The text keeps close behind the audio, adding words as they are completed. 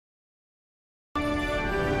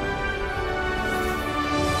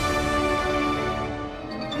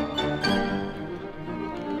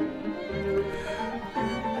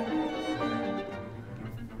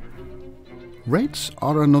Rates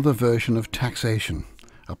are another version of taxation,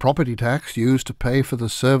 a property tax used to pay for the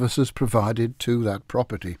services provided to that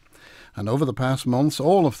property. And over the past months,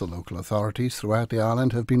 all of the local authorities throughout the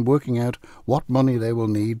island have been working out what money they will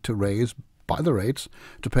need to raise by the rates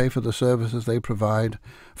to pay for the services they provide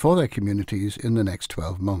for their communities in the next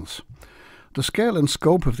 12 months. The scale and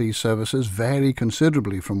scope of these services vary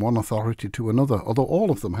considerably from one authority to another, although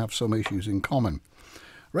all of them have some issues in common.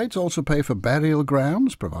 Rates also pay for burial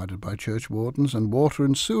grounds provided by church wardens and water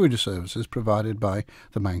and sewage services provided by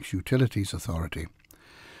the Manx Utilities Authority.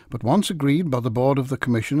 But once agreed by the Board of the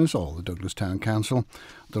Commissioners, or the Douglas Town Council,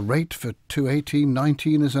 the rate for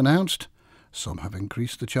 2018-19 is announced. Some have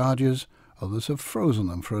increased the charges, others have frozen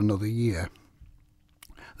them for another year.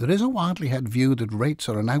 There is a widely held view that rates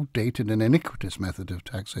are an outdated and iniquitous method of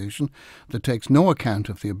taxation that takes no account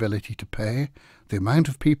of the ability to pay, the amount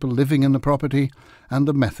of people living in the property, and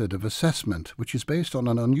the method of assessment, which is based on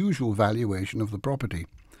an unusual valuation of the property.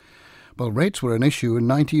 Well, rates were an issue in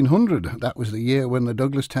 1900. That was the year when the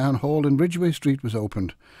Douglas Town Hall in Ridgeway Street was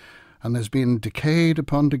opened. And there's been decade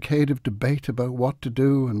upon decade of debate about what to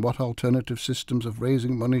do and what alternative systems of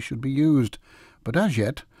raising money should be used. But as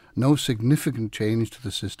yet, no significant change to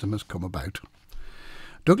the system has come about.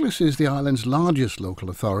 Douglas is the island's largest local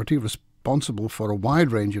authority, responsible for a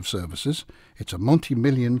wide range of services. It's a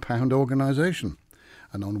multi-million-pound organisation.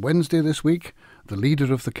 And on Wednesday this week, the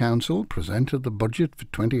leader of the council presented the budget for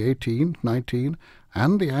 2018-19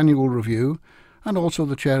 and the annual review, and also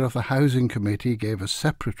the chair of the Housing Committee gave a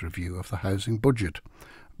separate review of the housing budget.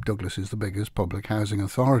 Douglas is the biggest public housing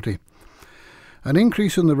authority. An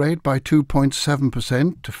increase in the rate by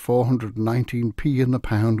 2.7% to 419p in the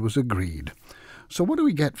pound was agreed. So what do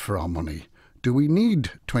we get for our money? Do we need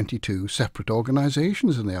 22 separate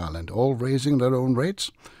organisations in the island, all raising their own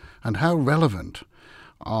rates? And how relevant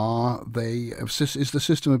is the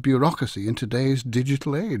system of bureaucracy in today's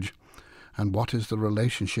digital age? And what is the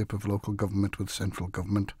relationship of local government with central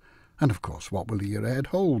government? And of course, what will the year ahead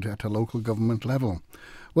hold at a local government level?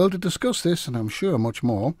 Well, to discuss this, and I'm sure much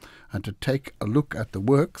more, and to take a look at the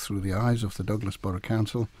work through the eyes of the Douglas Borough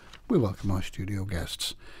Council, we welcome our studio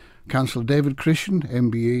guests. Councillor David Christian,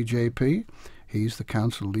 MBE JP. He's the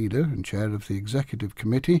council leader and chair of the Executive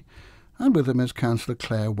Committee. And with him is Councillor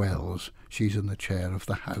Claire Wells. She's in the chair of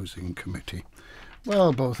the Housing Committee.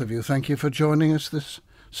 Well, both of you, thank you for joining us this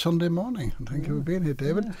Sunday morning. And thank you for being here,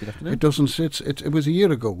 David. Yeah, good afternoon. It was a year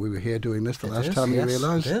ago we were here doing this, last time you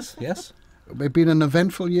realised. It is, yes. It's been an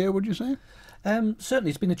eventful year, would you say? Certainly,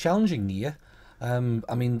 it's been a challenging year.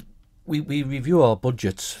 We review our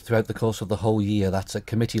budgets throughout the course of the whole year. That's at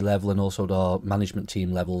committee level and also at our management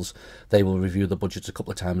team levels. They will review the budgets a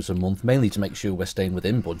couple of times a month, mainly to make sure we're staying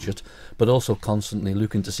within budget, but also constantly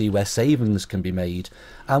looking to see where savings can be made.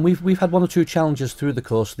 And we've had one or two challenges through the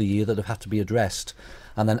course of the year that have had to be addressed.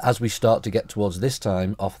 And then as we start to get towards this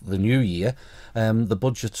time of the new year, the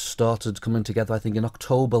budgets started coming together, I think, in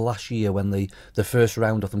October last year when the first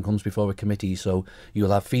round of them comes before a committee. So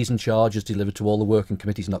you'll have fees and charges delivered to all the working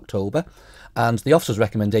committees in October. And the officer's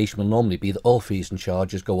recommendation will normally be that all fees and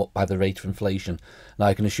charges go up by the rate of inflation. Now,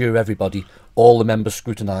 I can assure everybody, all the members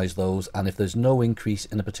scrutinise those, and if there's no increase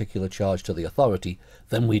in a particular charge to the authority,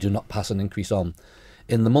 then we do not pass an increase on.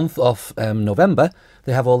 In the month of November,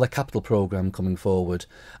 they have all their capital programme coming forward,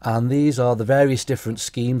 and these are the various different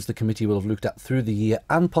schemes the committee will have looked at through the year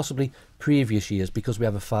and possibly previous years, because we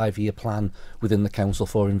have a 5-year plan within the council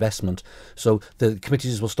for investment. So the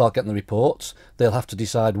committees will start getting the reports. They'll have to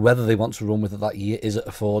decide whether they want to run with it that year. Is it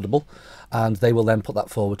affordable? And they will then put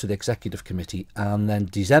that forward to the executive committee. And then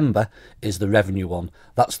December is the revenue one.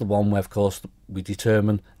 That's the one where, of course, we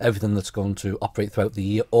determine everything that's going to operate throughout the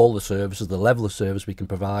year, all the services, the level of service we can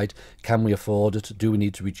provide, can we afford it, do we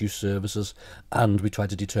need to reduce services, and we try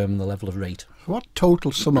to determine the level of rate. What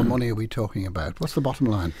total sum of money are we talking about? What's the bottom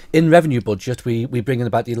line? In revenue budget, we bring in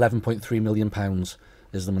about £11.3 million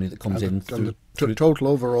is the money that comes in. The total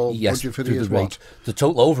overall budget for the year is what? The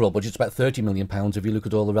total overall budget is about £30 million if you look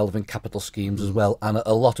at all the relevant capital schemes as well. And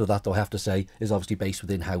a lot of that, though, I have to say, is obviously based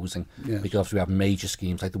within housing. Yes. Because obviously we have major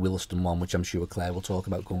schemes like the Williston one, which I'm sure Claire will talk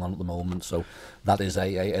about going on at the moment. So that is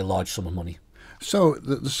a large sum of money. So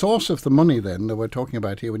the source of the money then that we're talking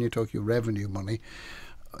about here, when you talk your revenue money,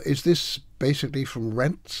 is this basically from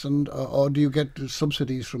rents, and or do you get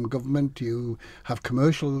subsidies from government? Do you have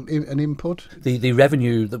commercial an input? The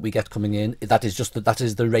revenue that we get coming in, that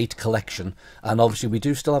is the rate collection, and obviously we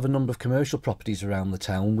do still have a number of commercial properties around the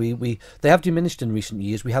town. They have diminished in recent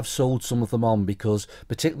years. We have sold some of them on because,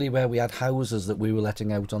 particularly where we had houses that we were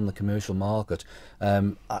letting out on the commercial market,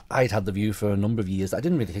 I'd had the view for a number of years that I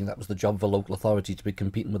didn't really think that was the job of a local authority to be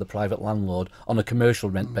competing with a private landlord on a commercial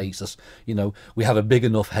rent basis. You know, we have a big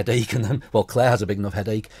enough headache, and then, well, Claire has a big enough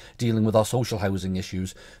headache dealing with our social housing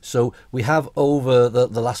issues. So we have, over the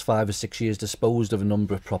last 5 or 6 years, disposed of a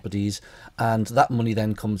number of properties, and that money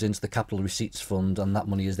then comes into the capital receipts fund, and that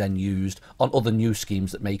money is then used on other new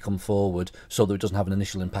schemes that may come forward, so that it doesn't have an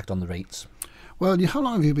initial impact on the rates. Well, how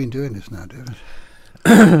long have you been doing this now, David?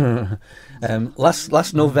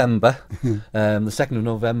 Last November, the 2nd of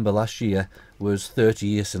November last year, was 30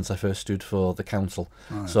 years since I first stood for the council.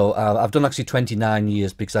 Right. So I've done actually 29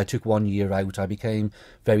 years, because I took 1 year out. I became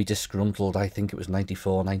very disgruntled. I think it was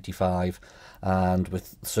 94, 95, and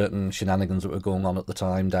with certain shenanigans that were going on at the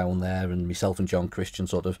time down there, and myself and John Christian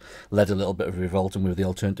sort of led a little bit of revolt, and we were the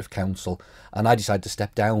alternative council, and I decided to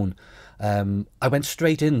step down. I went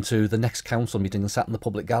straight into the next council meeting and sat in the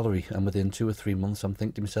public gallery, and within 2 or 3 months I'm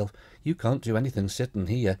thinking to myself, you can't do anything sitting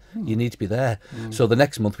here, you need to be there. So the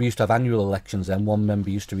next month we used to have annual elections, and one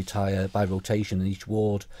member used to retire by rotation in each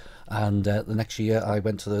ward, and the next year I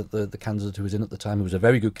went to the candidate who was in at the time, who was a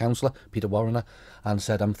very good councillor, Peter Warrener, and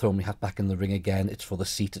said, I'm throwing my hat back in the ring again, it's for the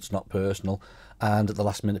seat, it's not personal. And at the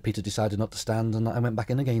last minute, Peter decided not to stand, and I went back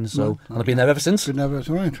in again. So, and I've been there ever since.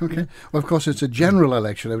 Right, okay. Well, of course, it's a general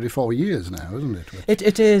election every 4 years now, isn't it?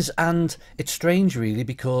 It is, and it's strange, really,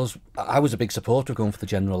 because I was a big supporter of going for the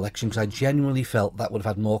general election, because I genuinely felt that would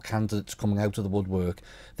have had more candidates coming out of the woodwork.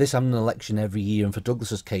 This having an election every year, and for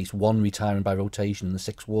Douglas's case, one retiring by rotation in the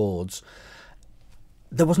 6 wards,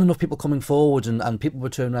 there wasn't enough people coming forward, and people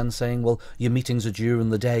would turn around saying, well, your meetings are during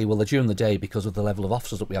the day. Well, they're during the day because of the level of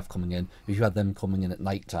officers that we have coming in. If you had them coming in at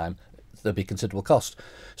night time, there'd be considerable cost.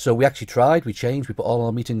 So we actually tried, we changed, we put all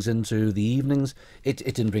our meetings into the evenings. It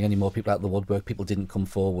didn't bring any more people out of the woodwork. People didn't come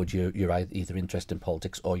forward. You're either interested in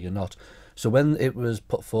politics or you're not. So when it was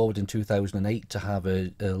put forward in 2008 to have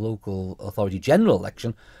a local authority general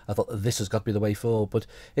election, I thought this has got to be the way forward. But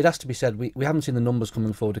it has to be said, we haven't seen the numbers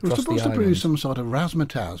coming forward across the island. It was supposed to produce some sort of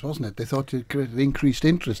razzmatazz, wasn't it? They thought it created increased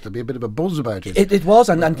interest, there'd be a bit of a buzz about it. It was,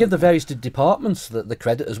 and give the various departments the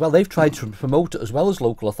credit as well. They've tried to promote it as well as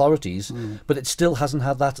local authorities, but it still hasn't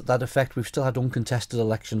had that effect. We've still had uncontested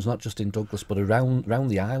elections, not just in Douglas, but around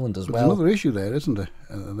the island as well. There's another issue there, isn't there?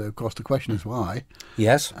 Of course, the question is why.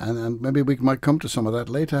 Yes. And maybe we might come to some of that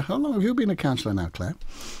later. How long have you been a councillor now, Claire?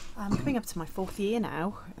 I'm coming up to my 4th year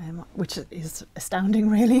now, which is astounding,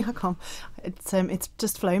 really. I can't. It's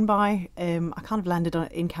just flown by. I kind of landed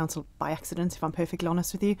in council by accident, if I'm perfectly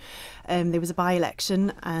honest with you. There was a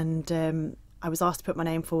by-election, and I was asked to put my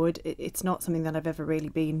name forward. It's not something that I've ever really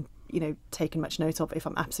been, taken much note of, if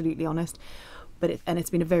I'm absolutely honest. But it's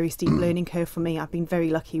been a very steep learning curve for me. I've been very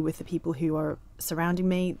lucky with the people who are surrounding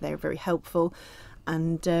me. They're very helpful.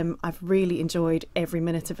 And I've really enjoyed every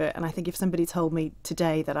minute of it. And I think if somebody told me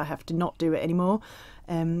today that I have to not do it anymore,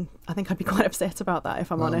 I think I'd be quite upset about that,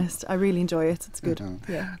 if I'm honest. I really enjoy it. It's good.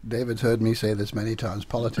 Yeah. David's heard me say this many times.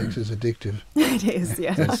 Politics is addictive. It is,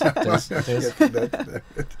 yeah.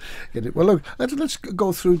 It is. Well, look, let's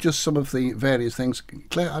go through just some of the various things.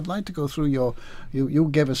 Claire, I'd like to go through you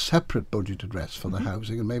gave a separate budget address for the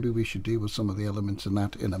housing, and maybe we should deal with some of the elements in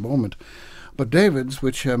that in a moment. But David's,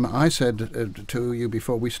 which I said to you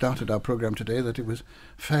before we started our programme today, that it was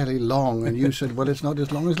fairly long, and you said, well, it's not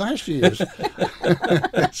as long as last year's.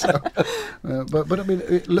 But I mean,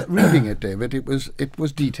 reading it, David, it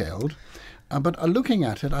was detailed. But looking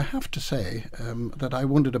at it, I have to say that I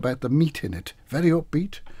wondered about the meat in it. Very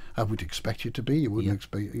upbeat. I would expect you to be. You wouldn't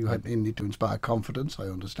expect. You need to inspire confidence. I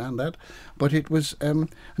understand that, but it was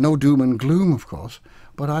no doom and gloom, of course.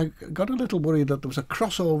 But I got a little worried that there was a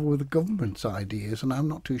crossover with the government's ideas, and I'm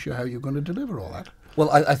not too sure how you're going to deliver all that. Well,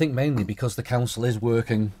 I think mainly because the council is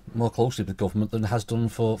working more closely with government than it has done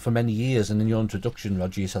for many years. And in your introduction,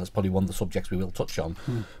 Roger, you said that's probably one of the subjects we will touch on.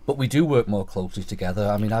 But we do work more closely together.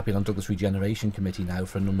 I mean, I've been on Douglas Regeneration Committee now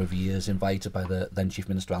for a number of years, invited by the then Chief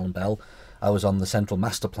Minister Alan Bell. I was on the Central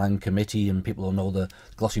Master Plan Committee, and people will know the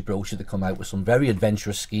glossy brochure that come out with some very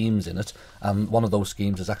adventurous schemes in it. And one of those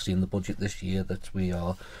schemes is actually in the budget this year that we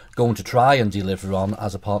are going to try and deliver on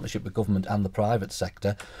as a partnership with government and the private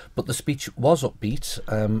sector. But the speech was upbeat.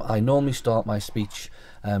 I normally start my speech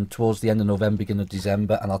towards the end of November, beginning of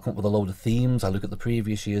December, and I'll come up with a load of themes. I look at the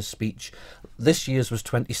previous year's speech. This year's was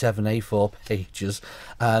 27 A4 pages,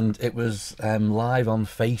 and it was live on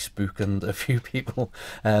Facebook, and a few people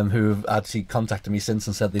who have actually contacted me since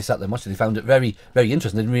and said they sat there much. They found it very, very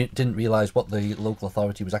interesting. They didn't realise what the local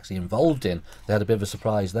authority was actually involved in. They had a bit of a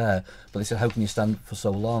surprise there, but they said, how can you stand for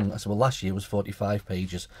so long? I said, well, last year was 45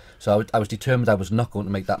 pages, so I was determined I was not going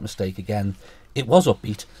to make that mistake again. It was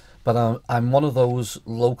upbeat, but I'm one of those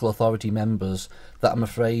local authority members that I'm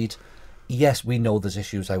afraid, yes, we know there's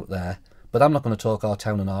issues out there, but I'm not going to talk our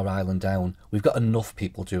town and our island down. We've got enough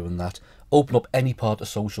people doing that. Open up any part of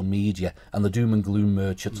social media and the doom and gloom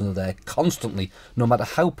merchants are there constantly. No matter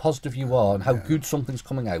how positive you are and how good something's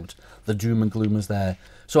coming out, the doom and gloom is there.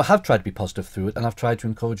 So I have tried to be positive through it, and I've tried to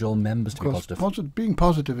encourage all members to be positive. Being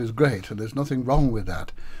positive is great, and there's nothing wrong with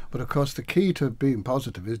that. But of course, the key to being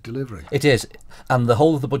positive is delivering. It is, and the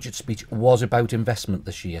whole of the budget speech was about investment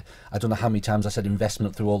this year. I don't know how many times I said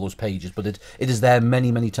investment through all those pages, but it is there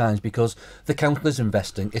many, many times, because the council is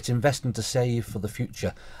investing. It's investing to save for the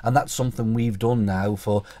future, and that's something we've done now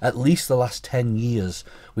for at least the last 10 years.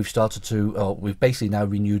 We've basically now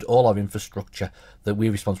renewed all our infrastructure that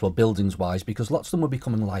we're responsible buildings-wise, because lots of them were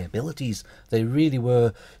becoming liabilities. They really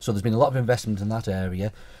were. So there's been a lot of investment in that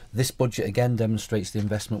area. This budget again demonstrates the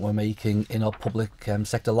investment we're making in our public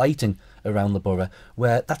sector lighting around the borough,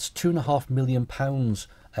 where that's £1.5 million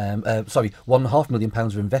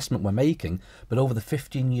of investment we're making, but over the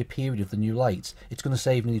 15-year period of the new lights, it's going to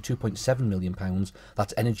save nearly £2.7 million.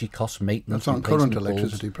 That's energy costs, maintenance. That's on current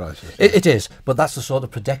electricity prices. It is, but that's the sort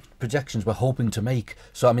of projections we're hoping to make.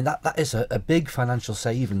 So, I mean, that is a big financial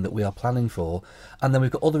saving that we are planning for. And then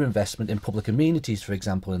we've got other investment in public amenities, for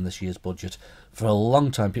example, in this year's budget. For a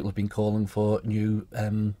long time, people have been calling for new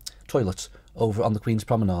toilets over on the Queen's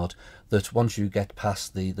Promenade, that once you get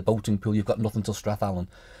past the boating pool, you've got nothing till Strathallan.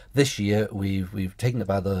 This year, we've taken it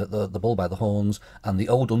by the bull by the horns, and the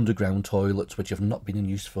old underground toilets, which have not been in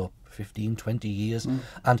use for 15, 20 years,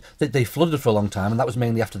 and they flooded for a long time, and that was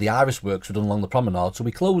mainly after the iris works were done along the promenade, so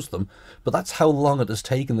we closed them. But that's how long it has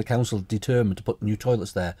taken the council determined to put new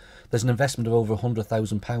toilets there. There's an investment of over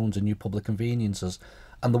 £100,000 in new public conveniences.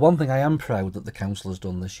 And the one thing I am proud that the council has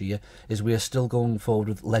done this year is we are still going forward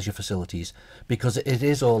with leisure facilities, because it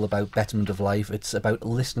is all about betterment of life. It's about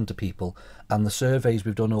listening to people, and the surveys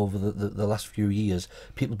we've done over the last few years,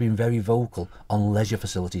 people have been very vocal on leisure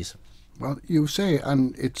facilities. Well, you say,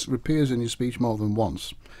 and it appears in your speech more than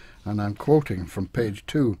once, and I'm quoting from page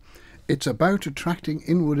 2, it's about attracting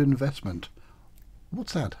inward investment.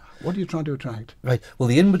 What's that? What are you trying to attract? Right, well,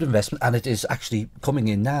 the inward investment, and it is actually coming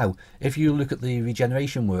in now. If you look at the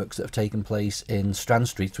regeneration works that have taken place in Strand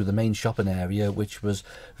Street through the main shopping area, which was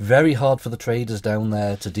very hard for the traders down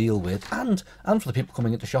there to deal with, and for the people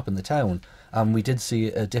coming in to shop in the town. And we did see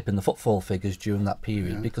a dip in the footfall figures during that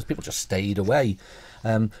period because people just stayed away.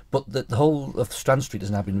 But the whole of Strand Street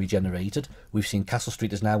has now been regenerated. We've seen Castle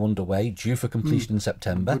Street is now underway, due for completion in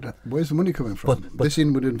September. But where's the money coming from? But this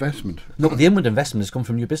inward investment? No, the inward investment has come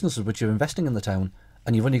from new businesses which are investing in the town.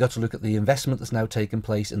 And you've only got to look at the investment that's now taken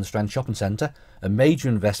place in the Strand Shopping Centre, a major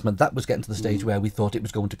investment that was getting to the stage where we thought it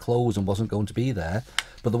was going to close and wasn't going to be there.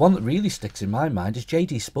 But the one that really sticks in my mind is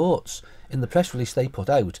JD Sports. In the press release they put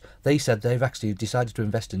out, they said they've actually decided to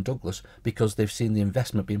invest in Douglas because they've seen the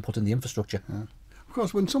investment being put in the infrastructure. Yeah. Of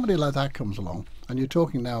course, when somebody like that comes along, and you're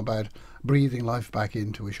talking now about breathing life back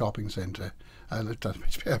into a shopping centre, and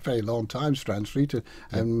it's been a very long time, Strand Street,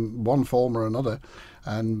 in one form or another,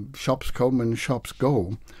 and shops come and shops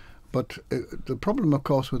go. But the problem, of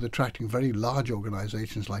course, with attracting very large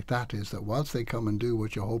organisations like that is that whilst they come and do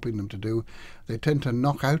what you're hoping them to do, they tend to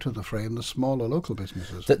knock out of the frame the smaller local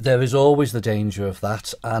businesses. There is always the danger of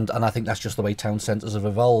that, and I think that's just the way town centres have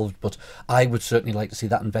evolved. But I would certainly like to see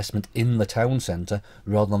that investment in the town centre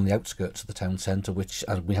rather than the outskirts of the town centre, which,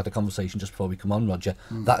 as we had a conversation just before we come on, Roger,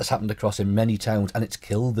 that has happened across in many towns, and it's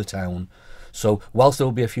killed the town. So whilst there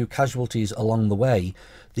will be a few casualties along the way,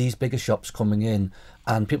 these bigger shops coming in,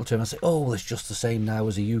 and people turn around and say, oh, well, it's just the same now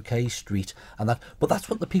as a UK street, and that. But that's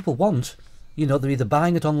what the people want. You know, they're either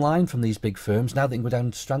buying it online from these big firms, now they can go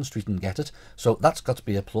down to Strand Street and get it. So that's got to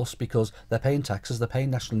be a plus, because they're paying taxes, they're paying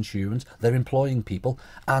national insurance, they're employing people,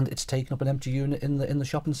 and it's taking up an empty unit in the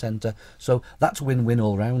shopping centre. So that's win-win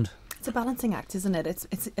all round. It's a balancing act, isn't it?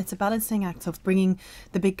 It's a balancing act of bringing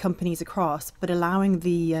the big companies across, but allowing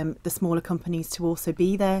the smaller companies to also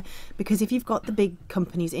be there. Because if you've got the big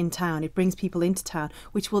companies in town, it brings people into town,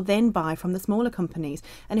 which will then buy from the smaller companies.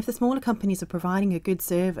 And if the smaller companies are providing a good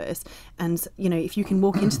service, and if you can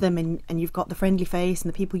walk into them and you've got the friendly face and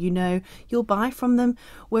the people you'll buy from them.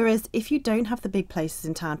 Whereas if you don't have the big places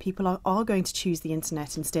in town, people are going to choose the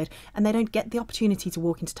internet instead, and they don't get the opportunity to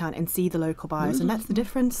walk into town and see the local buyers, and that's the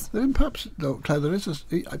difference. Then perhaps, though, Claire, there is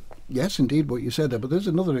yes, indeed, what you said there, but there's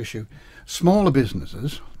another issue. Smaller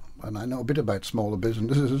businesses, and I know a bit about smaller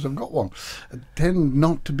businesses, I've got one, tend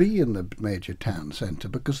not to be in the major town centre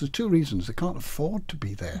because there's two reasons. They can't afford to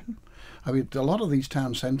be there. I mean, a lot of these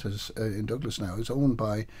town centres in Douglas now is owned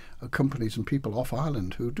by companies and people off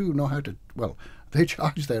island who do know how to, well, they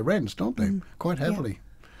charge their rents, don't they? Quite heavily.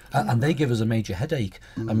 Yeah. And they give us a major headache.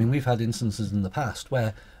 I mean, we've had instances in the past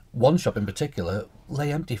where one shop in particular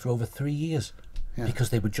lay empty for over 3 years because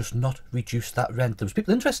they would just not reduce that rent. There was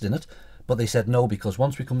people interested in it, but they said no, because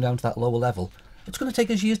once we come down to that lower level, it's going to take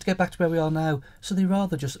us years to get back to where we are now. So they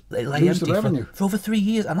rather just lay empty for over 3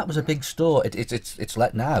 years, and that was a big store. It's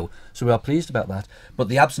let now, so we are pleased about that. But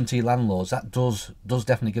the absentee landlords, that does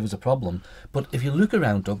definitely give us a problem. But if you look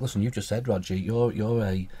around Douglas, and you just said, Roger, you're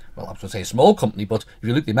a, well, I was going to say a small company, but if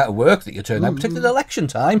you look at the amount of work that you turn out, particularly at election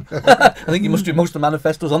time, I think you must do most of the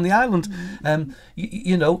manifestos on the island.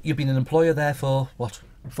 You've been an employer there for what?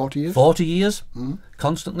 40 years? 40 years,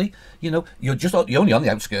 constantly. You're only on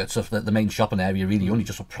the outskirts of the main shopping area, really. You're only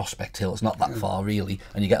just on Prospect Hill. It's not that far, really.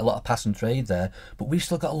 And you get a lot of pass and trade there. But we've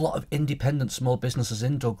still got a lot of independent small businesses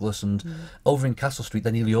in Douglas. And over in Castle Street,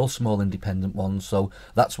 they're nearly all small independent ones. So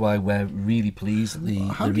that's why we're really pleased that the retail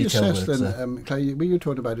works there. How do you assess then, Claire, you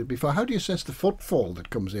talked about it before, how do you assess the footfall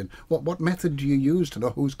that comes in? What method do you use to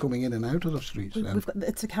know who's coming in and out of the streets?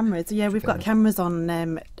 It's a camera. We've got cameras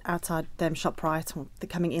on outside ShopRite,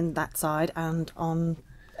 coming in that side, and on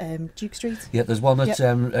Duke Street. Yeah, there's one at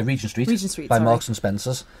Regent Street by Marks and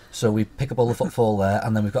Spencer's. So we pick up all the footfall there,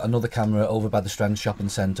 and then we've got another camera over by the Strand Shopping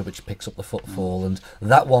Centre which picks up the footfall, and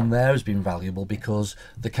that one there has been valuable because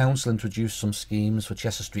the council introduced some schemes for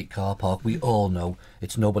Chester Street car park. We all know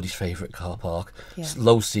it's nobody's favourite car park. It's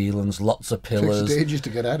low ceilings, lots of pillars. Takes ages to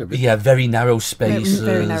get out of it. Yeah, very narrow spaces.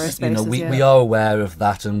 Very narrow spaces, we are aware of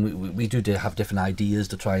that, and we do have different ideas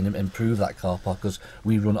to try and improve that car park because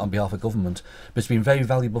we run it on behalf of government. But it's been very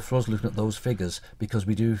valuable for us looking at those figures because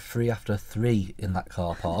we do 3 after 3 in that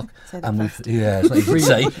car park, and it's not easy to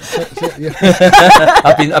say.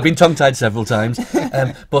 I've been tongue-tied several times,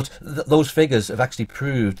 but those figures have actually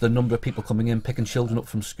proved the number of people coming in, picking children up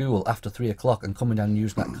from school after 3 o'clock and coming down and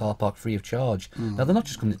using that car park free of charge. Now they're not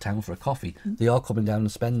just coming to town for a coffee; they are coming down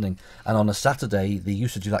and spending. And on a Saturday, the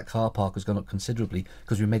usage of that car park has gone up considerably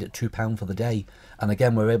because we made it £2 for the day. And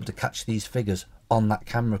again, we're able to catch these figures on that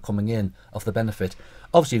camera coming in of the benefit.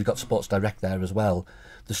 Obviously, you've got Sports Direct there as well.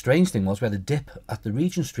 The strange thing was we had a dip at the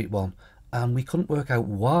Regent Street one, and we couldn't work out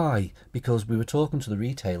why, because we were talking to the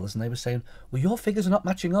retailers and they were saying, well, your figures are not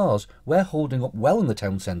matching ours. We're holding up well in the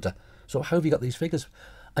town centre. So how have you got these figures?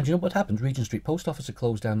 And you know what happened? Regent Street Post Office had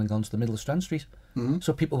closed down and gone to the middle of Strand Street.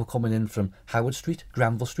 So people were coming in from Howard Street,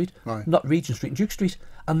 Granville Street, not Regent Street and Duke Street.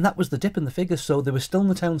 And that was the dip in the figures. So they were still in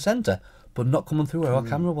the town centre, but not coming through where our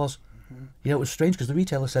camera was. It was strange because the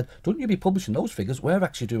retailer said, don't you be publishing those figures? We're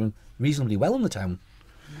actually doing reasonably well in the town.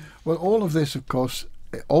 Well, all of this, of course,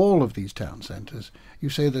 all of these town centres, you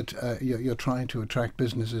say that you're trying to attract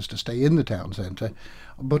businesses to stay in the town centre,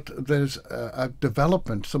 but there's a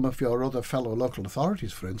development. Some of your other fellow local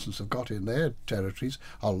authorities, for instance, have got in their territories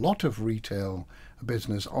a lot of retail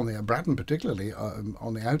business on the Bratton particularly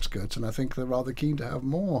on the outskirts, and I think they're rather keen to have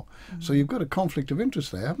more. So you've got a conflict of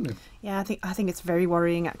interest there, haven't you? Yeah, I think it's very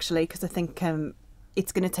worrying actually, because I think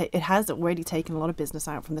it's going to take. It has already taken a lot of business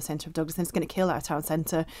out from the centre of Douglas, and it's going to kill our town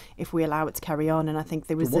centre if we allow it to carry on. And I think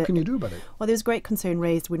there was. But what can you do about it? Well, there was great concern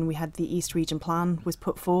raised when we had the East Region Plan was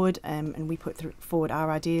put forward, and we put forward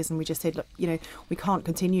our ideas, and we just said, look, we can't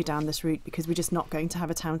continue down this route because we're just not going to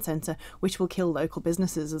have a town centre, which will kill local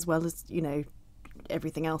businesses as well as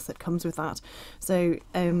everything else that comes with that. So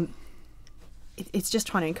it's just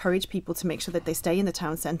trying to encourage people to make sure that they stay in the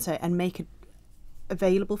town centre and make it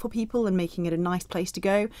available for people and making it a nice place to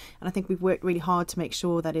go. And I think we've worked really hard to make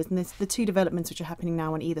sure that is. And there's the 2 developments which are happening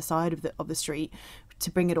now on either side of the street to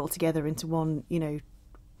bring it all together into one,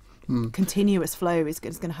 continuous flow is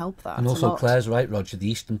going to help that. And also Claire's right, Roger, the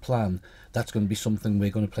Eastern Plan, that's going to be something we're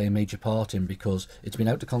going to play a major part in because it's been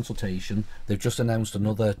out to consultation. They've just announced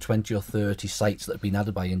another 20 or 30 sites that have been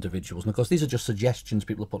added by individuals. And of course, these are just suggestions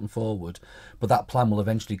people are putting forward, but that plan will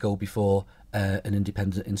eventually go before an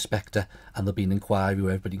independent inspector, and there'll be an inquiry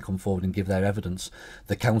where everybody can come forward and give their evidence.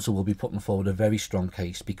 The council will be putting forward a very strong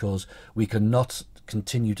case, because we cannot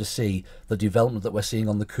continue to see the development that we're seeing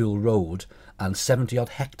on the Cool Road and 70 odd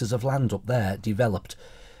hectares of land up there developed.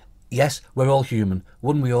 Yes, we're all human.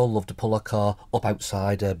 Wouldn't we all love to pull our car up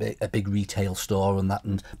outside a big retail store and that,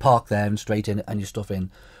 and park there and straight in and your stuff in?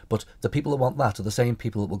 But the people that want that are the same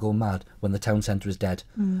people that will go mad when the town centre is dead.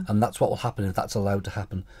 And that's what will happen if that's allowed to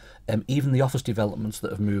happen. Even the office developments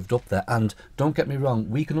that have moved up there, and don't get me wrong,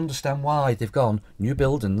 we can understand why they've gone new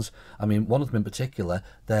buildings. I mean, one of them in particular,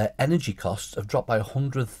 their energy costs have dropped by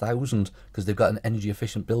 100,000 because they've got an energy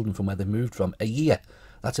efficient building from where they moved from a year.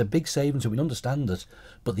 That's a big savings, and we understand it.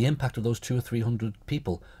 But the impact of those 200 or 300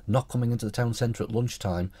 people not coming into the town centre at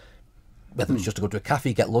lunchtime, whether it's just to go to a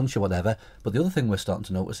cafe, get lunch or whatever. But the other thing we're starting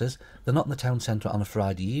to notice is they're not in the town centre on a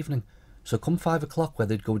Friday evening. So come 5 o'clock, where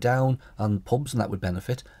they'd go down and pubs and that would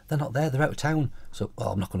benefit, they're not there, they're out of town. So,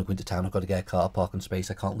 I'm not going to go into town, I've got to get a car parking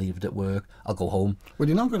space, I can't leave it at work, I'll go home. Well,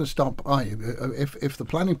 you're not going to stop, are you? If the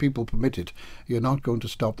planning people permit it, you're not going to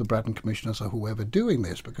stop the Bratton Commissioners or whoever doing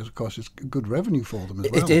this, because of course it's good revenue for them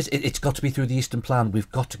as well. It is, it's got to be through the Eastern Plan,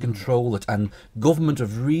 we've got to control it, and government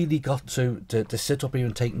have really got to sit up here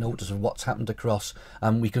and take notice of what's happened across,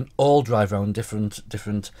 and we can all drive around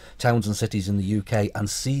different towns and cities in the UK and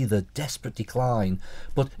see the desperate decline.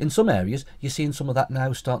 But in some areas, you're seeing some of that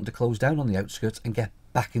now starting to close down on the outskirts and get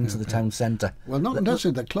back into the town centre. Well, not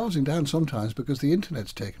necessarily. They're closing down sometimes because the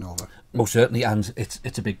internet's taken over. Most certainly, and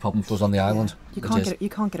it's a big problem for us on the island. You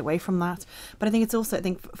can't get away from that. But I think it's also,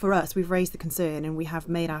 for us, we've raised the concern and we have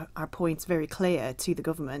made our points very clear to the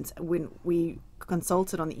government when we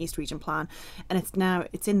consulted on the East Region Plan, and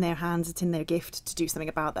it's in their hands, it's in their gift to do something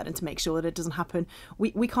about that and to make sure that it doesn't happen.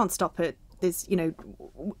 We can't stop it. There's,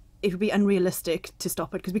 it would be unrealistic to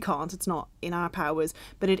stop it because we can't. It's not in our powers,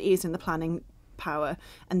 but it is in the planning power,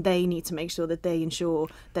 and they need to make sure that they ensure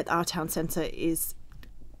that our town centre is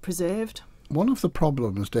preserved. One of the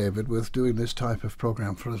problems, David, with doing this type of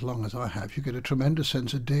programme for as long as I have, you get a tremendous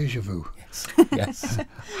sense of déjà vu. Yes.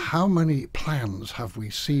 How many plans have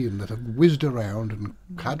we seen that have whizzed around and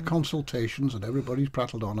had consultations and everybody's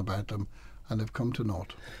prattled on about them, and they've come to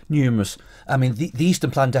naught? Numerous. I mean, the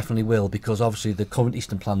Eastern Plan definitely will, because obviously the current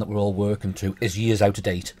Eastern Plan that we're all working to is years out of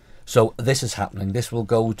date. So this is happening. This will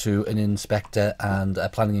go to an inspector and a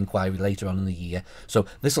planning inquiry later on in the year. So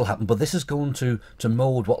this will happen, but this is going to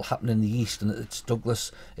mould what will happen in the east, and it's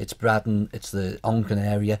Douglas, it's Braddon, it's the Onken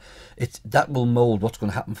area. That will mould what's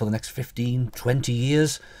going to happen for the next 15, 20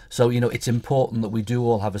 years. So, it's important that we do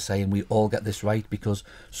all have a say and we all get this right, because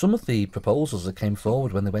some of the proposals that came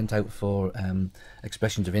forward when they went out for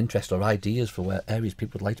expressions of interest or ideas for where areas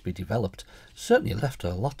people would like to be developed certainly left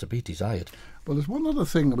a lot to be desired. Well, there's one other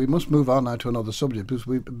thing that we must move on now to another subject,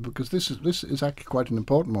 because this is actually quite an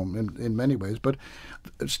important one in many ways. But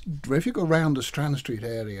if you go round the Strand Street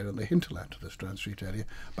area and the hinterland of the Strand Street area,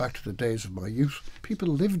 back to the days of my youth, people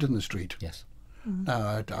lived in the street. Yes.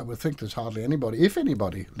 Now, I would think there's hardly anybody, if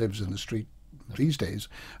anybody, lives in the street these days,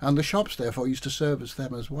 and the shops therefore used to service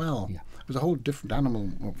them as well. Yeah. There's a whole different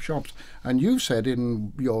animal of shops. And you said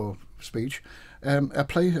in your speech, a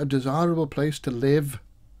desirable place to live,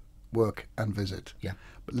 work and visit. Yeah.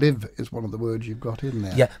 But live is one of the words you've got in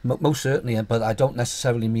there. Yeah, most certainly, but I don't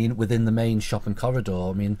necessarily mean within the main shopping corridor.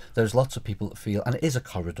 I mean, there's lots of people that feel, and it is a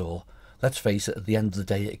corridor, let's face it, at the end of the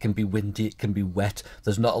day, it can be windy, it can be wet,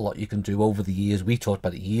 there's not a lot you can do. Over the years, we talked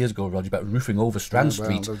about it years ago, Roger, about roofing over Strand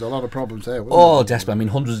Street. There's a lot of problems there. Desperate. I mean,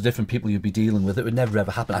 hundreds of different people you'd be dealing with. It would never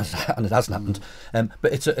ever happen, and it hasn't happened.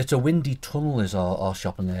 But it's a windy tunnel is our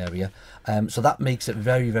shopping area, so that makes it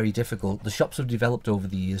very, very difficult. The shops have developed over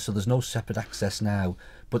the years, so there's no separate access now.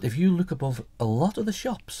 But if you look above a lot of the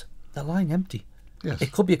shops, they're lying empty. Yes.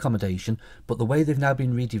 It could be accommodation, but the way they've now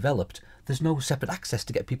been redeveloped, there's no separate access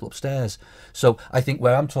to get people upstairs. So I think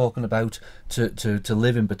where I'm talking about to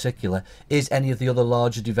live in particular is any of the other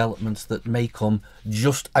larger developments that may come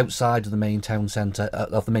just outside of the main town centre,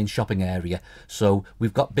 of the main shopping area. So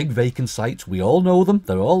we've got big vacant sites, we all know them,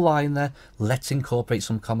 they're all lying there. Let's incorporate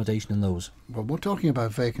some accommodation in those. Well, we're talking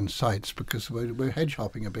about vacant sites because we're hedge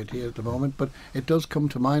hopping a bit here at the moment, but it does come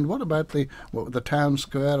to mind. What about the town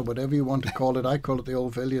square or whatever you want to call it? I call it the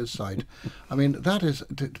old Villiers site. I mean, that is,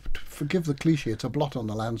 forgive the cliche, it's a blot on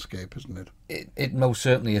the landscape, isn't it? It most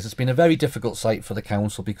certainly is. It's been a very difficult site for the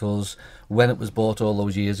council because when it was bought all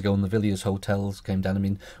those years ago and the Villiers hotels came down, I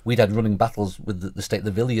mean, we'd had running battles with the state of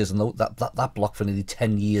the Villiers and that block for nearly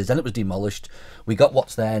 10 years. Then it was demolished. We got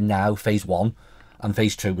what's there now, phase 1. And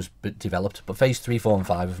phase 2 was developed, but phase 3, 4 and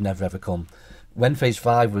 5 have never ever come. When phase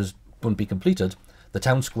 5 was going to be completed, The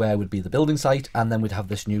town square would be the building site, and then we'd have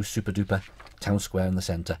this new super duper town square in the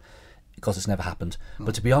centre. Because it's never happened.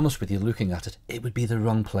 But to be honest with you, looking at it, it would be the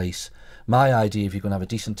wrong place. My idea, if you're going to have a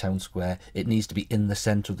decent town square, it needs to be in the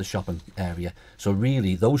centre of the shopping area. So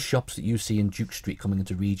really, those shops that you see in Duke Street coming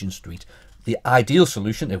into Regent Street, the ideal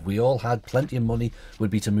solution, if we all had plenty of money, would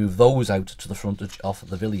be to move those out to the frontage of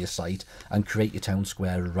the Villiers site and create your town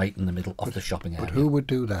square right in the middle of the shopping area. But who would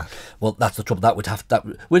do that? Well, that's the trouble. That would have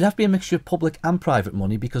to be a mixture of public and private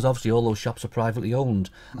money, because obviously all those shops are privately owned,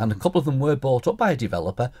 and a couple of them were bought up by a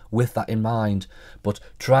developer with that in mind. But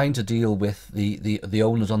trying to deal with the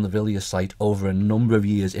owners on the Villiers site over a number of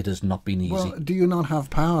years, it has not been easy. Well, do you not have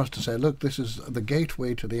powers to say, look, this is the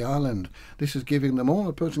gateway to the island. This is giving them all.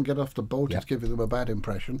 A person get off the boat, it's giving them a bad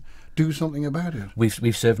impression. Do something about it.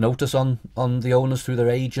 We've served notice on the owners through their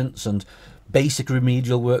agents, and basic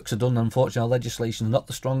remedial works are done. Unfortunately, our legislation is not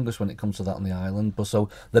the strongest when it comes to that on the island, but so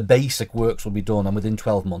the basic works will be done, and within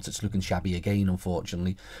 12 months it's looking shabby again,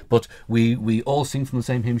 unfortunately. But we all sing from the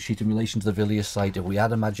same hymn sheet in relation to the Villiers site. If we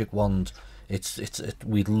had a magic wand,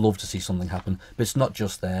 we'd love to see something happen. But it's not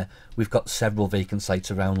just there. We've got several vacant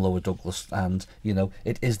sites around Lower Douglas, and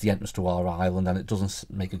it is the entrance to our island, and it doesn't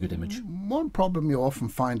make a good image. One problem you often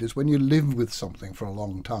find is when you live with something for a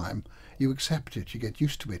long time, you accept it, you get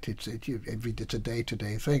used to it. It's a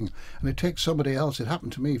day-to-day thing, and it takes somebody else. It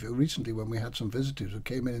happened to me recently when we had some visitors who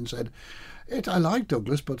came in and said, I like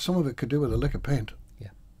Douglas, but some of it could do with a lick of paint. Yeah.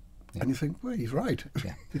 And you think, well, he's right.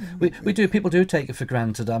 Yeah. we do. People do take it for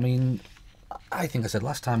granted. I mean, I think I said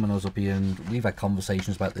last time when I was up here, and we've had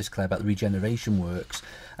conversations about this, Claire, about the regeneration works,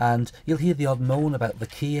 and you'll hear the odd moan about the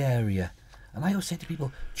quay area. And I always say to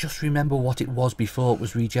people, just remember what it was before it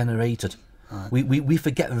was regenerated. Right. We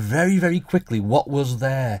forget very, very quickly what was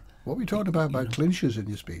there. What we talked about clinchers in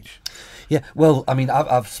your speech. Yeah, well, I mean,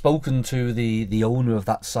 I've spoken to the owner of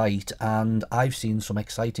that site, and I've seen some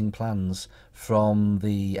exciting plans from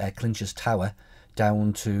the Clinchers Tower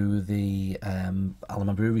down to the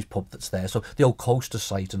Alaman Brewery's pub that's there. So the old coaster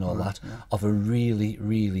site and all that, of a really,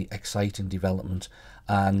 really exciting development.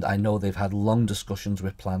 And I know they've had long discussions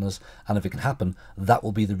with planners, and if it can happen, that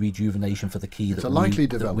will be the rejuvenation for the quay. It's a likely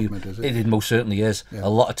development, is it? It most certainly is. Yeah. A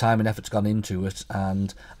lot of time and effort's gone into it,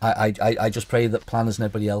 and I just pray that planners and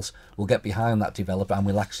everybody else will get behind that developer, and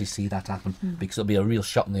we'll actually see that happen, because it'll be a real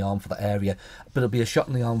shot in the arm for the area, but it'll be a shot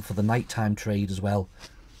in the arm for the nighttime trade as well.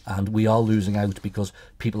 And we are losing out because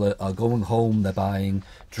people are going home, they're buying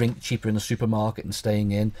drink cheaper in the supermarket and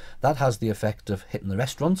staying in. That has the effect of hitting the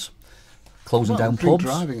restaurants, closing down pubs. Drink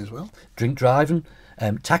driving as well. Drink driving,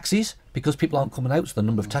 taxis, because people aren't coming out, so the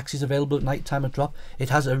number of taxis available at night time will drop. It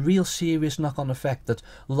has a real serious knock-on effect that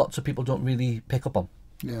lots of people don't really pick up on.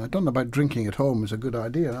 Yeah, I don't know about drinking at home is a good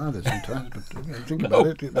idea either sometimes, but think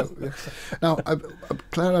about it. Now,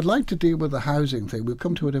 Claire, I'd like to deal with the housing thing. We'll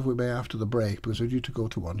come to it if we may after the break, because we're due to go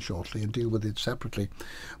to one shortly and deal with it separately.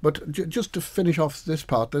 But just to finish off this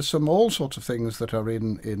part, there's all sorts of things that are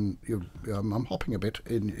in your, I'm hopping a bit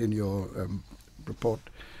in your report,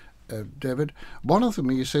 David. One of them,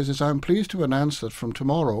 he says, is I'm pleased to announce that from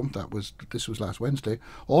tomorrow, this was last Wednesday,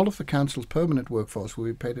 all of the council's permanent workforce will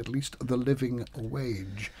be paid at least the living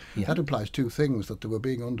wage. Yeah. That implies two things, that they were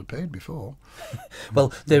being underpaid before.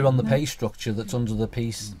 Well, they're on the pay structure that's under the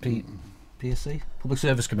PSC, Public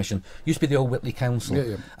Service Commission. Used to be the old Whitley Council.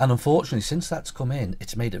 Yeah. And unfortunately, since that's come in,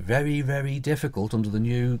 it's made it very, very difficult under the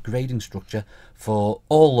new grading structure for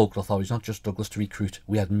all local authorities, not just Douglas, to recruit.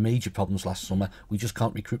 We had major problems last summer. We just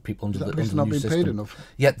can't recruit people under the new system. Not been paid enough.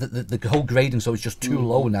 Yeah, the whole grading, so it's just too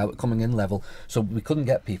low now at coming in level. So we couldn't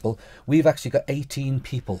get people. We've actually got 18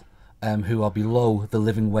 people who are below the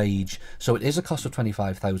living wage. So it is a cost of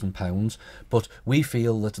 £25,000, but we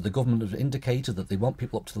feel that the government have indicated that they want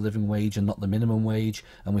people up to the living wage and not the minimum wage,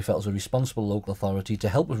 and we felt as a responsible local authority to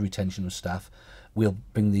help with retention of staff, we'll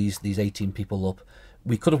bring these 18 people up.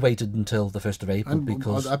 We could have waited until the 1st of April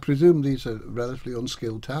because... I presume these are relatively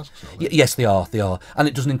unskilled tasks, are they? Yes, they are. And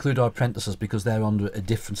it doesn't include our apprentices because they're under a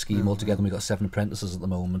different scheme altogether, and we've got 7 apprentices at the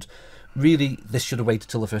moment. Really, this should have waited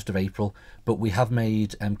till the 1st of April, but we have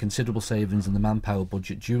made considerable savings in the manpower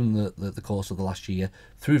budget during the course of the last year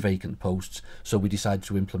through vacant posts, so we decided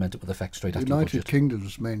to implement it with effect straight after the budget. The United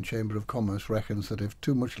Kingdom's main Chamber of Commerce reckons that if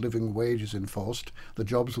too much living wage is enforced, the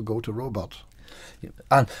jobs will go to robots.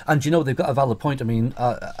 And you know, they've got a valid point. I mean,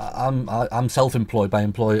 I'm self-employed, but I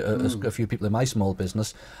employ a few people in my small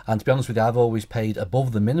business, and to be honest with you, I've always paid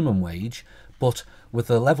above the minimum wage, but with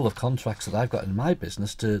the level of contracts that I've got in my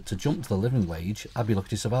business, to jump to the living wage, I'd be lucky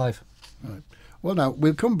to survive. Right. Well, now,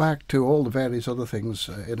 we'll come back to all the various other things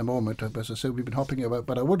in a moment. As I said, we've been hopping about,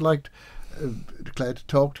 but I would like, Claire, to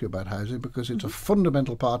talk to you about housing because it's a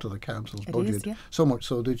fundamental part of the Council's budget, is, yeah. so much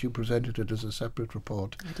so that you presented it as a separate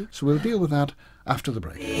report. I do. So we'll deal with that after the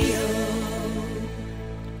break.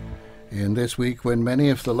 In this week, when many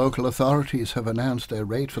of the local authorities have announced their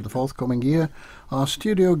rate for the forthcoming year, our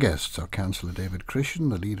studio guests are Councillor David Christian,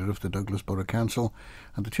 the leader of the Douglas Borough Council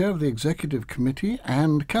and the chair of the Executive Committee,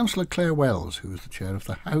 and Councillor Claire Wells, who is the chair of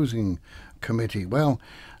the Housing Committee. Well,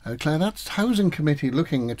 Claire, that Housing Committee,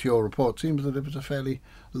 looking at your report, seems that it was a fairly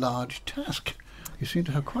large task. You seem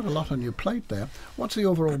to have quite a lot on your plate there. What's the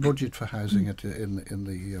overall budget for housing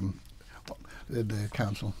in the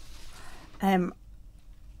council?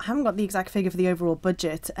 I haven't got the exact figure for the overall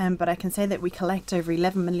budget, but I can say that we collect over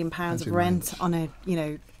 £11 million of rent on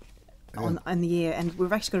on the year, and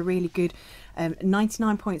we've actually got a really good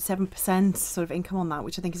 99.7% sort of income on that,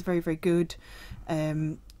 which I think is very, very good.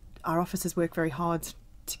 Our officers work very hard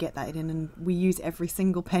to get that in, and we use every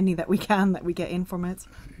single penny that we get in from it.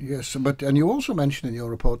 Yes, and you also mentioned in your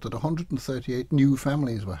report that 138 new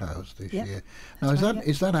families were housed this year. Now,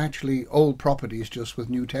 is that actually old properties just with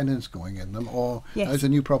new tenants going in them, or is there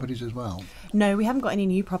new properties as well? No, we haven't got any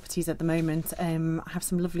new properties at the moment. I have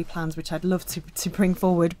some lovely plans which I'd love to bring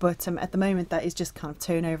forward, but at the moment that is just kind of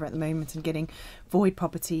turnover at the moment and getting void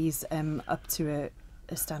properties up to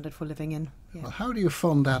a standard for living in. Yeah. Well, how do you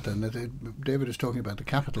fund that then? David was talking about the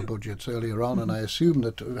capital budgets earlier on, and I assume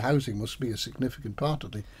that housing must be a significant part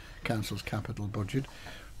of the council's capital budget.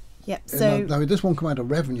 Yep. So now this won't come out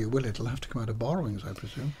of revenue, will it? It'll have to come out of borrowings, I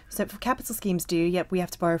presume. So for capital schemes we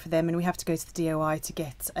have to borrow for them, and we have to go to the DOI to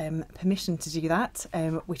get permission to do that,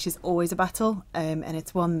 which is always a battle, and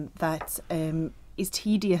it's one that is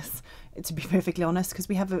tedious, to be perfectly honest, because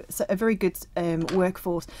we have a very good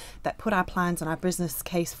workforce that put our plans and our business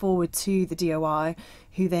case forward to the DOI,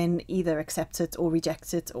 who then either accept it or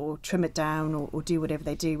reject it or trim it down or do whatever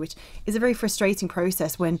they do, which is a very frustrating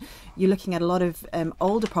process when you're looking at a lot of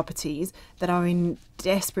older properties that are in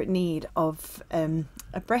desperate need of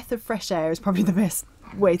a breath of fresh air, is probably the best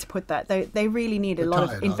way to put that. They really need a lot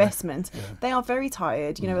of investment. They are very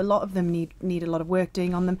tired. You know, a lot of them need a lot of work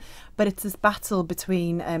doing on them, but it's this battle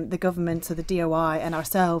between the government, so the DOI, and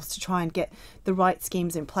ourselves to try and get the right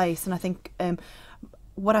schemes in place. And I think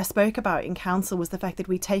what I spoke about in council was the fact that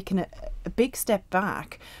we've taken a big step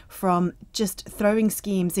back from just throwing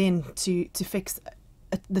schemes in to fix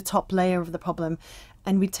the top layer of the problem,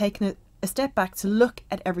 and we've taken a step back to look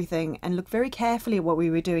at everything and look very carefully at what we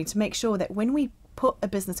were doing to make sure that when we put a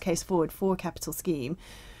business case forward for a capital scheme,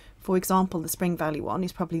 for example, the Spring Valley one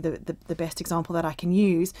is probably the best example that I can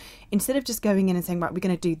use. Instead of just going in and saying, right, we're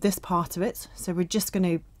going to do this part of it, so we're just going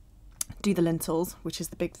to do the lintels, which is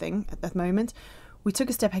the big thing at that moment, we took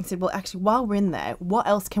a step back and said, well, actually, while we're in there, what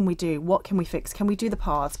else can we do? What can we fix? Can we do the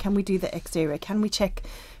paths? Can we do the exterior? Can we check,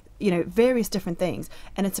 various different things?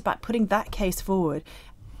 And it's about putting that case forward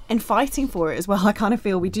and fighting for it as well. I kind of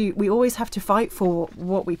feel we always have to fight for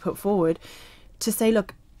what we put forward, to say,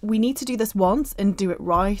 look, we need to do this once and do it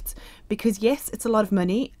right, because yes, it's a lot of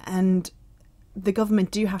money and the government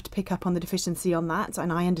do have to pick up on the deficiency on that,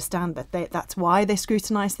 and I understand that that's why they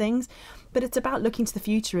scrutinise things, but it's about looking to the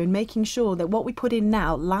future and making sure that what we put in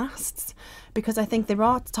now lasts, because I think there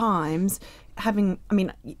are times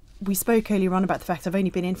we spoke earlier on about the fact I've only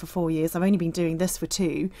been in for 4 years, I've only been doing this for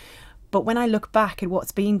 2, but when I look back at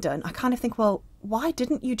what's been done, I kind of think, well, why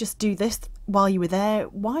didn't you just do this while you were there?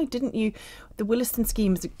 Why didn't you? The Williston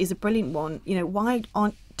scheme is a brilliant one. Why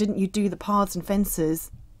didn't you do the paths and fences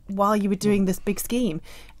while you were doing this big scheme?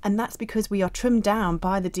 And that's because we are trimmed down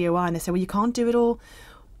by the DOI, and they say, well, you can't do it all.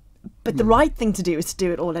 But the right thing to do is to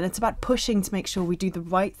do it all. And it's about pushing to make sure we do the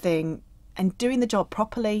right thing and doing the job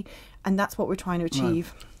properly. And that's what we're trying to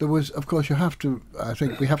achieve. Right. There was, of course, I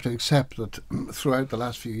think we have to accept that throughout the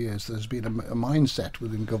last few years there's been a mindset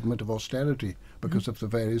within government of austerity because of the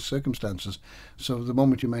various circumstances. So the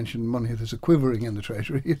moment you mention money, there's a quivering in the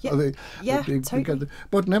Treasury. Totally.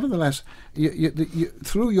 But nevertheless, you,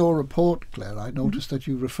 through your report, Claire, I noticed that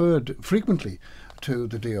you referred frequently to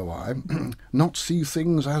the DOI, not see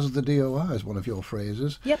things as the DOI is one of your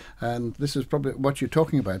phrases. Yep. And this is probably what you're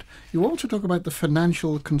talking about. You also talk about the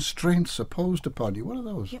financial constraints imposed upon you. What are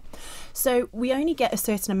those? Yep. So we only get a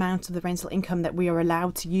certain amount of the rental income that we are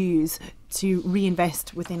allowed to use to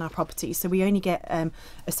reinvest within our property. So we only get a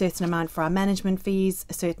certain amount for our management fees,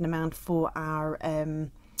 a certain amount for our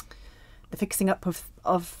the fixing up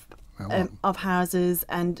of houses,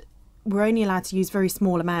 and we're only allowed to use very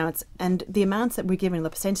small amounts, and the amounts that we're given, the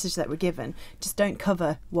percentage that we're given, just don't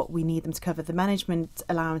cover what we need them to cover. The management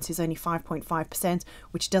allowance is only 5.5%,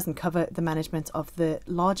 which doesn't cover the management of the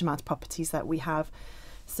large amount of properties that we have.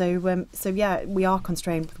 So yeah, we are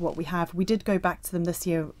constrained with what we have. We did go back to them this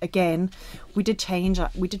year again. We did change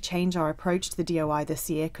our approach to the DOI this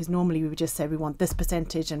year, because normally we would just say we want this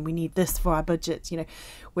percentage and we need this for our budget, you know.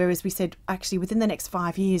 Whereas we said actually within the next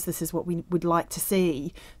 5 years this is what we would like to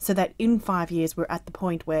see, so that in 5 years we're at the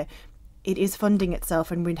point where it is funding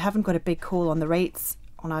itself and we haven't got a big call on the rates,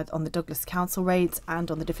 on the Douglas Council rates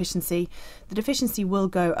and on the deficiency. The deficiency will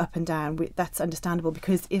go up and down. That's understandable,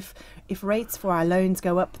 because if rates for our loans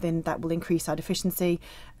go up, then that will increase our deficiency.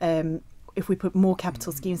 If we put more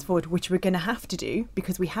capital schemes forward, which we're going to have to do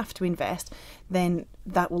because we have to invest, then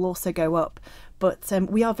that will also go up. But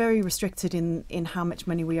we are very restricted in how much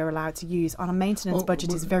money we are allowed to use. Our maintenance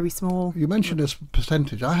budget is very small. You mentioned this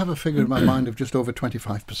percentage. I have a figure in my mind of just over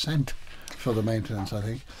 25% for the maintenance, I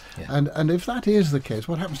think. Yeah. And if that is the case,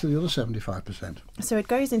 what happens to the other 75%? So it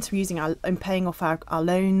goes into using and paying off our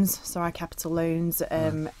loans, so our capital loans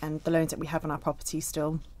and the loans that we have on our property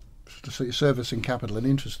still. So you're servicing capital and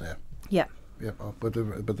interest there? Yeah. Yeah, but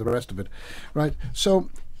the rest of it. Right. So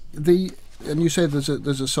and you say there's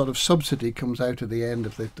a sort of subsidy comes out at the end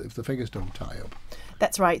if the figures don't tie up.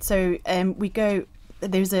 That's right. So we go.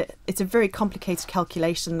 It's a very complicated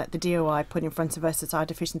calculation that the DOI put in front of us as our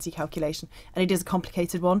deficiency calculation, and it is a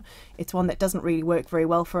complicated one. It's one that doesn't really work very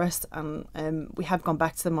well for us, and we have gone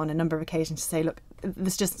back to them on a number of occasions to say, look,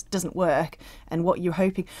 this just doesn't work, and what you're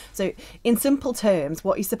hoping. So in simple terms,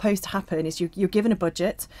 what is supposed to happen is you're given a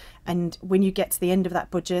budget, and when you get to the end of that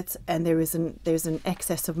budget and there's an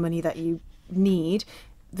excess of money that you need,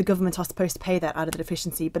 the government are supposed to pay that out of the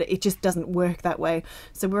deficiency, but it just doesn't work that way.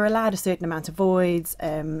 So we're allowed a certain amount of voids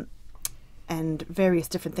and various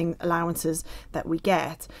different allowances that we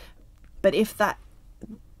get. But if that,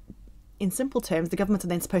 in simple terms, the government are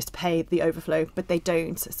then supposed to pay the overflow, but they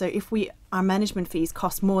don't. So if our management fees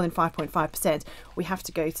cost more than 5.5%, we have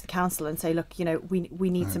to go to the council and say, look, you know, we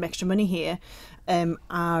need some extra money here.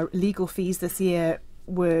 Our legal fees this year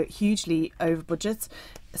were hugely over budget,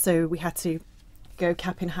 so we had to go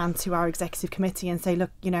cap in hand to our executive committee and say,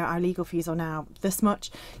 look, you know, our legal fees are now this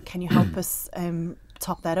much. Can you help us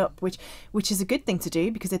top that up? Which is a good thing to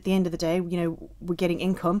do, because at the end of the day, you know, we're getting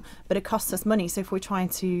income, but it costs us money. So if we're trying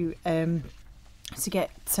to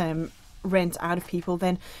get rent out of people,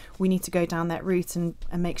 then we need to go down that route and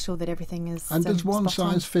make sure that everything is. And does one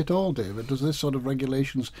size fit all, David? Does this sort of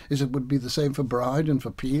regulations would be the same for Bride and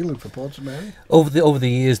for Peel and for Portsmouth? Over the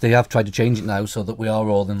years, they have tried to change it now so that we are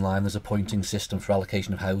all in line. There's a pointing system for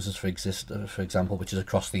allocation of houses, for example, which is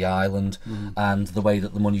across the island, and the way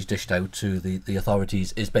that the money's dished out to the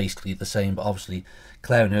authorities is basically the same. But obviously,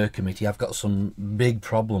 Claire and her committee have got some big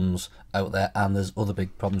problems out there, and there's other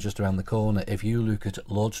big problems just around the corner. If you look at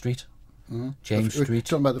Lord Street, James Street. We're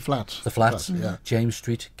talking about the flats. The flats, yeah. James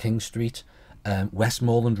Street, King Street,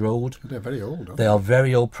 Westmoreland Road. They're very old, aren't they? They are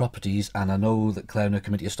very old properties, and I know that Claire and her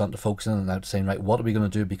committee are starting to focus on it now, saying, right, what are we going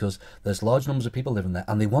to do? Because there's large numbers of people living there,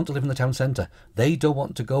 and they want to live in the town centre. They don't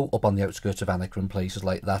want to go up on the outskirts of Annick and places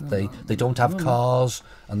like that. They don't have cars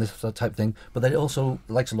and this type of thing. But they also,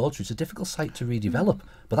 like Lord Street, it's a difficult site to redevelop.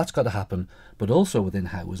 But that's got to happen. But also within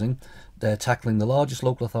housing, they're tackling the largest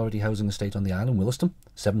local authority housing estate on the island, Williston,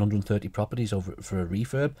 730 properties over for a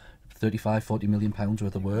refurb, 35-40 million pounds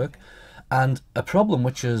worth of work. And a problem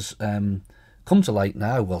which has come to light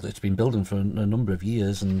now, well, it's been building for a number of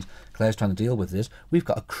years, and Claire's trying to deal with this, we've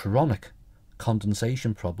got a chronic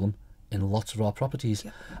condensation problem in lots of our properties.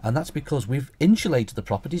 Yep. And that's because we've insulated the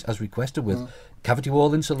properties as requested with cavity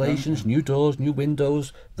wall insulations, new doors, new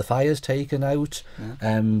windows, the fire's taken out,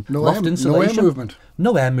 loft insulation.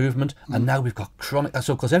 No air movement. And now we've got chronic,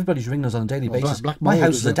 so because everybody's ringing us on a daily basis, my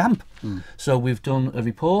houses are damp. So we've done a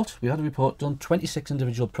report, we had a report done, 26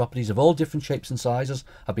 individual properties of all different shapes and sizes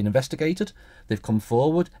have been investigated. They've come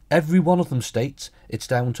forward. Every one of them states it's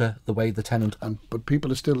down to the way the tenant... But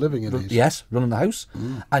people are still living in these. Yes, running the house.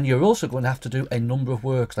 And you're also going to have to do a number of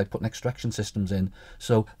works, like putting extraction systems in.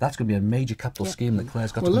 So that's going to be a major capital scheme that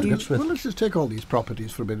Claire's got to do with. Well, let's just take all these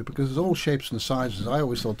properties for a minute, because there's all shapes and sizes. I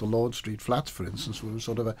always thought the Lord Street flats, for instance, were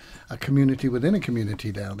sort of a community within a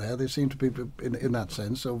community down there. They seem to be in that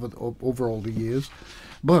sense over all the years.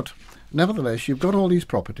 But nevertheless, you've got all these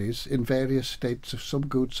properties in various states, some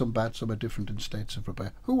good, some bad, some are different in states of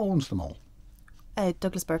repair. Who owns them all?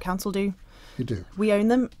 Douglas Borough Council do. You do? We own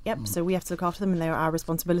them, yep, so we have to look after them, and they're our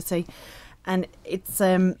responsibility. And it's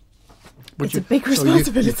It's a big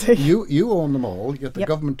responsibility. So you own them all, yet the Yep.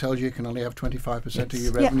 government tells you can only have 25% of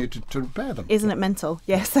your revenue to repair them. Isn't it mental?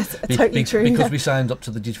 Yes, that's totally true. Because we signed up to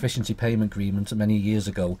the deficiency payment agreement many years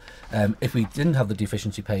ago. If we didn't have the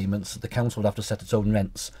deficiency payments, the council would have to set its own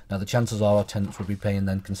rents. Now, the chances are our tenants would be paying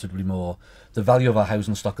then considerably more. The value of our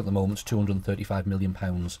housing stock at the moment is £235 million.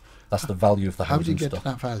 That's the value of the How do you housing get stock. to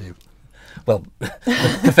that value? Well,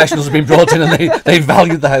 the professionals have been brought in and they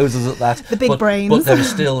valued the houses at that. The big brains. But there is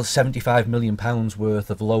still £75 million worth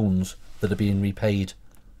of loans that are being repaid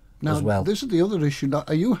Now, as well. this is the other issue. Now,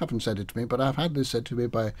 you haven't said it to me, but I've had this said to me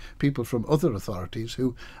by people from other authorities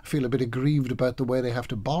who feel a bit aggrieved about the way they have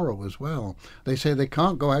to borrow as well. They say they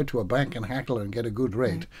can't go out to a bank and hackle and get a good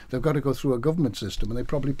rate. They've got to go through a government system and they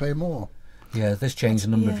probably pay more. Yeah, this changed a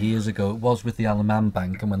number of years ago. It was with the Alaman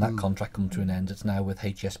Bank, and when that contract come to an end, it's now with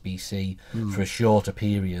HSBC for a shorter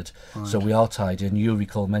period. Right. So we are tied in. You'll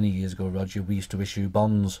recall many years ago, Roger, we used to issue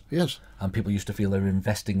bonds. Yes. And people used to feel they were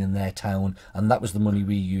investing in their town, and that was the money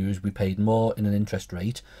we used. We paid more in an interest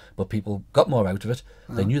rate, but people got more out of it.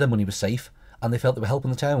 They knew their money was safe, and they felt they were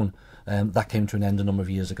helping the town. That came to an end a number of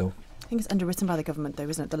years ago. I think it's underwritten by the government, though,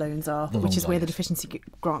 isn't it? The loans are, The which loans is where are, the yes. deficiency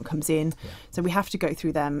grant comes in. Yeah. So we have to go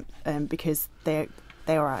through them because they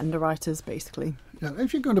are our underwriters, basically. Now,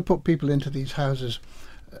 if you're going to put people into these houses,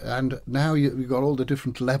 and now you've got all the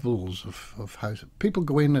different levels of houses. People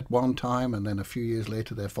go in at one time, and then a few years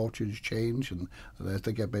later their fortunes change, and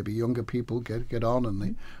they get maybe younger people get on, and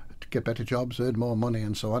they get better jobs, earn more money,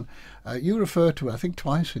 and so on. You refer to, I think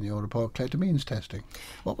twice in your report, Claire, to means testing.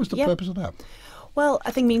 What was the purpose of that? Well,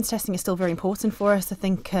 I think means testing is still very important for us. I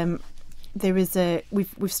think there is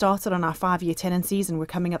we've started on our 5-year tenancies, and we're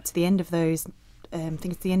coming up to the end of those. I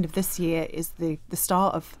think it's the end of this year is the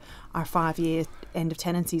start of our 5-year end of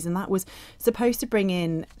tenancies, and that was supposed to bring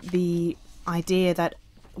in the idea that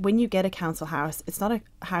when you get a council house, it's not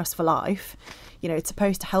a house for life. You know, it's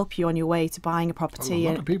supposed to help you on your way to buying a property. A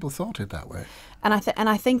lot of people thought it that way. And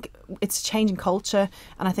I think it's changing culture,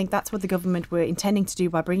 and I think that's what the government were intending to do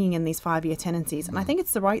by bringing in these 5-year tenancies. And I think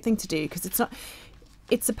it's the right thing to do, because it's not.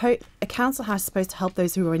 It's a council house is supposed to help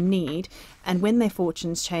those who are in need, and when their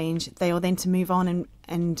fortunes change, they are then to move on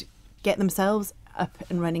and get themselves up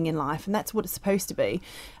and running in life, and that's what it's supposed to be.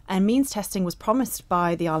 And means testing was promised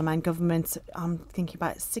by the Isle of Man government, I'm thinking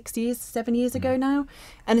about 7 years ago now,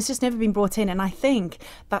 and it's just never been brought in. And I think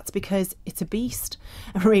that's because it's a beast,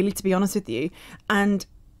 really, to be honest with you. And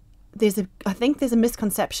I think there's a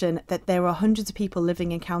misconception that there are hundreds of people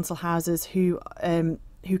living in council houses who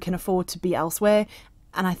can afford to be elsewhere.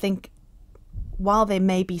 And I think while there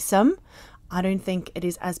may be some, I don't think it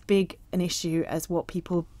is as big an issue as what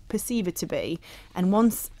people perceive it to be. And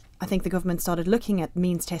once I think the government started looking at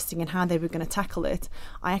means testing and how they were going to tackle it,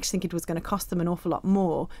 I actually think it was going to cost them an awful lot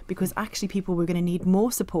more, because actually people were going to need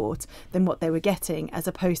more support than what they were getting, as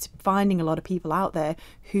opposed to finding a lot of people out there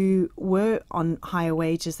who were on higher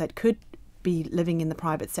wages that could be living in the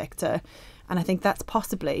private sector. And I think that's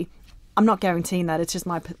possibly, I'm not guaranteeing that, it's just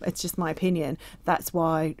my opinion, that's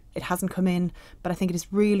why it hasn't come in. But I think it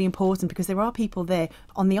is really important, because there are people there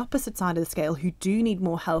on the opposite side of the scale who do need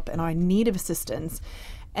more help and are in need of assistance.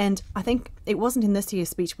 And I think it wasn't in this year's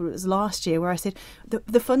speech, but it was last year, where I said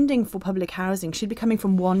the funding for public housing should be coming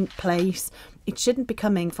from one place. It shouldn't be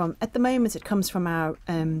coming from, at the moment it comes from our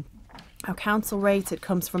council rates, it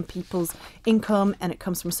comes from people's income, and it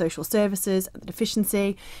comes from social services, the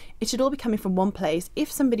deficiency. It should all be coming from one place. If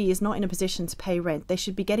somebody is not in a position to pay rent, they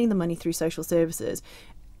should be getting the money through social services,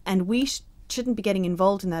 and we shouldn't be getting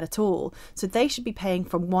involved in that at all. So they should be paying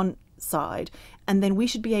from one side, and then we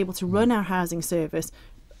should be able to run our housing service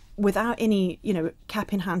without any,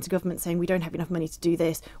 cap in hand to government saying we don't have enough money to do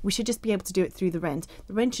this. We should just be able to do it through the rent.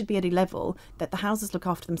 The rent should be at a level that the houses look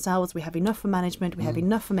after themselves. We have enough for management. We have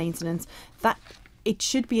enough for maintenance. That it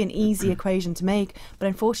should be an easy equation to make. But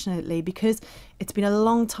unfortunately, because it's been a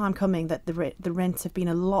long time coming that the rents have been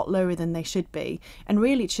a lot lower than they should be, and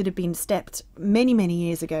really it should have been stepped many, many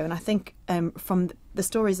years ago. And I think from the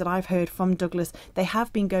stories that I've heard from Douglas, they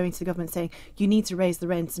have been going to the government saying you need to raise the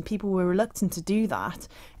rents, and people were reluctant to do that.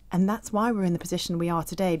 And that's why we're in the position we are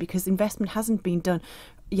today, because investment hasn't been done,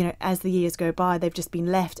 as the years go by. They've just been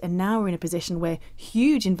left, and now we're in a position where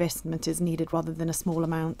huge investment is needed rather than a small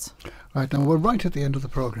amount. Right, now we're right at the end of the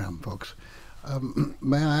programme, folks.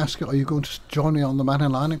 May I ask, are you going to join me on the Manor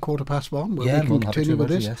Line at 1:15, where we can continue with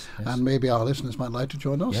this? Yes. And maybe our listeners might like to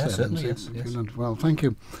join us. Yeah, then, certainly, and see- yes. Well, thank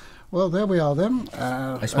you. Well, there we are then.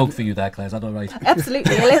 I spoke for you there, Claire. Is that all right?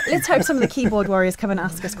 Absolutely. Let's hope some of the keyboard warriors come and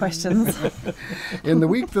ask us questions. In the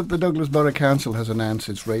week that the Douglas Borough Council has announced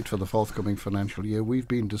its rate for the forthcoming financial year, we've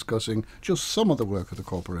been discussing just some of the work of the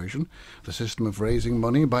corporation, the system of raising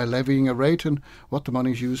money by levying a rate and what the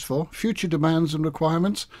money's used for, future demands and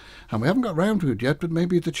requirements, and we haven't got round to it yet, but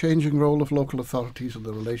maybe the changing role of local authorities and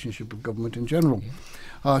the relationship with government in general. Yeah.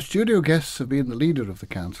 Our studio guests have been the leader of the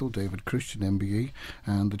council, David Christian MBE,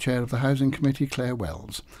 and the chair of the Housing Committee, Claire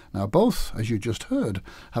Wells. Now both, as you just heard,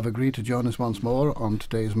 have agreed to join us once more on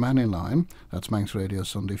today's Man in Line, that's Manx Radio's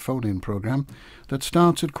Sunday phone-in programme, that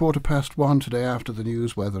starts at 1:15 today after the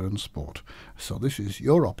news, weather and sport. So this is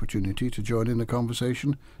your opportunity to join in the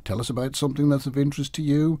conversation, tell us about something that's of interest to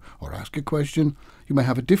you, or ask a question. You may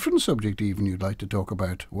have a different subject even you'd like to talk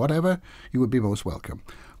about. Whatever, you would be most welcome.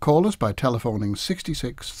 Call us by telephoning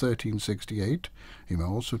 66 13 68. You may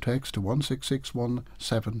also text to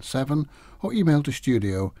 166177 or email to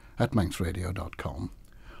studio@manxradio.com.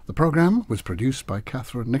 The programme was produced by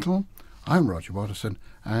Catherine Nichol. I'm Roger Watterson,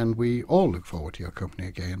 and we all look forward to your company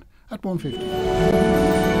again at 1:50.